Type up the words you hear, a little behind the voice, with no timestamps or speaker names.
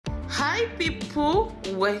Hi people,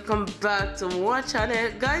 welcome back to our channel.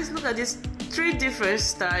 Guys, look at these three different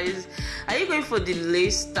styles. Are you going for the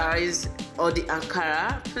lace styles or the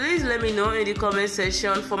Ankara? Please let me know in the comment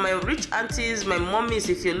section. For my rich aunties, my mommies,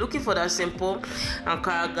 if you're looking for that simple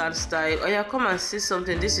Ankara gown style, oh yeah, come and see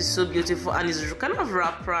something. This is so beautiful and it's kind of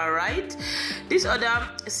wrapper, right? This other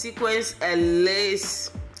sequence lace,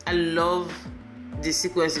 I love. The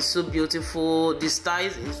sequence is so beautiful. The style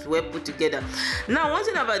is well put together. Now, one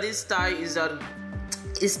thing about this style is that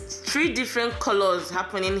it's three different colors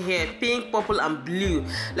happening here: pink, purple, and blue.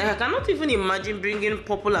 Like, I cannot even imagine bringing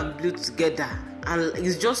purple and blue together, and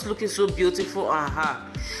it's just looking so beautiful on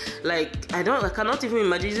her. Like, I cannot even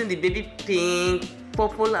imagine using the baby pink,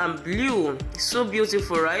 purple, and blue. It's so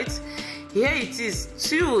beautiful, right? Here it is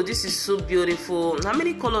too. This is so beautiful. How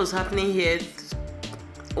many colors happening here?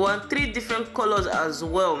 Three different colors as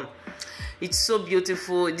well. It's so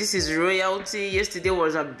beautiful. This is royalty. Yesterday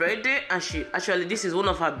was her birthday, and this is one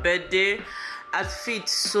of her birthday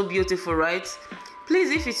outfits. So beautiful, right?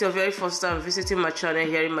 Please, if it's your very first time visiting my channel,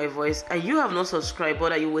 hearing my voice, and you have not subscribed,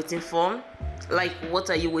 what are you waiting for? Like, what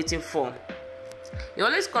are you waiting for? You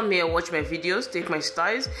always come here, watch my videos, take my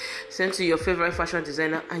styles, send to your favorite fashion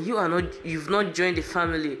designer, and you've not joined the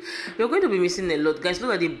family. You're going to be missing a lot. Guys,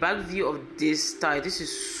 look at the back view of this style. This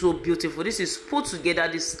is so beautiful. This is put together.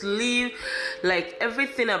 The sleeve, like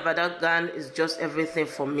everything about that gown is just everything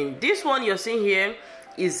for me. This one you're seeing here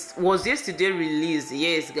was yesterday released.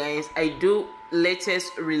 Yes, guys, I do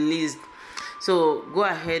latest released. So go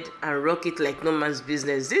ahead and rock it like no man's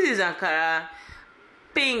business. This is Ankara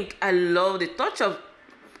pink. I love the touch of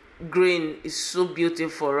green. Is so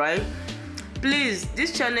beautiful, right? Please,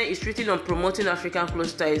 this channel is written on promoting African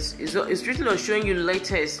clothes styles. It's written on showing you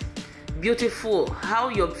latest beautiful, how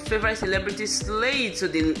your favorite celebrities slay to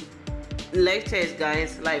the latest,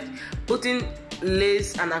 guys. Like putting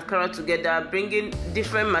lace and Ankara together, bringing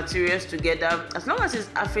different materials together. As long as it's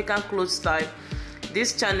African clothes style,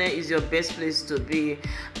 this channel is your best place to be.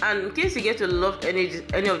 And in case you get to love any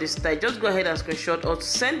of the style, just go ahead and screenshot or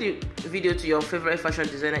send the video to your favorite fashion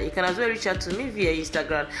designer. You can as well reach out to me via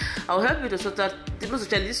Instagram. I'll help you to sort out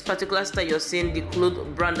this particular style you're seeing, the clothes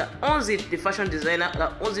brand that owns it, the fashion designer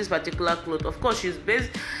that owns this particular cloth. Of course, she's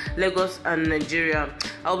based Lagos and Nigeria.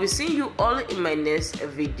 I'll be seeing you all in my next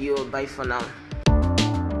video. Bye for now.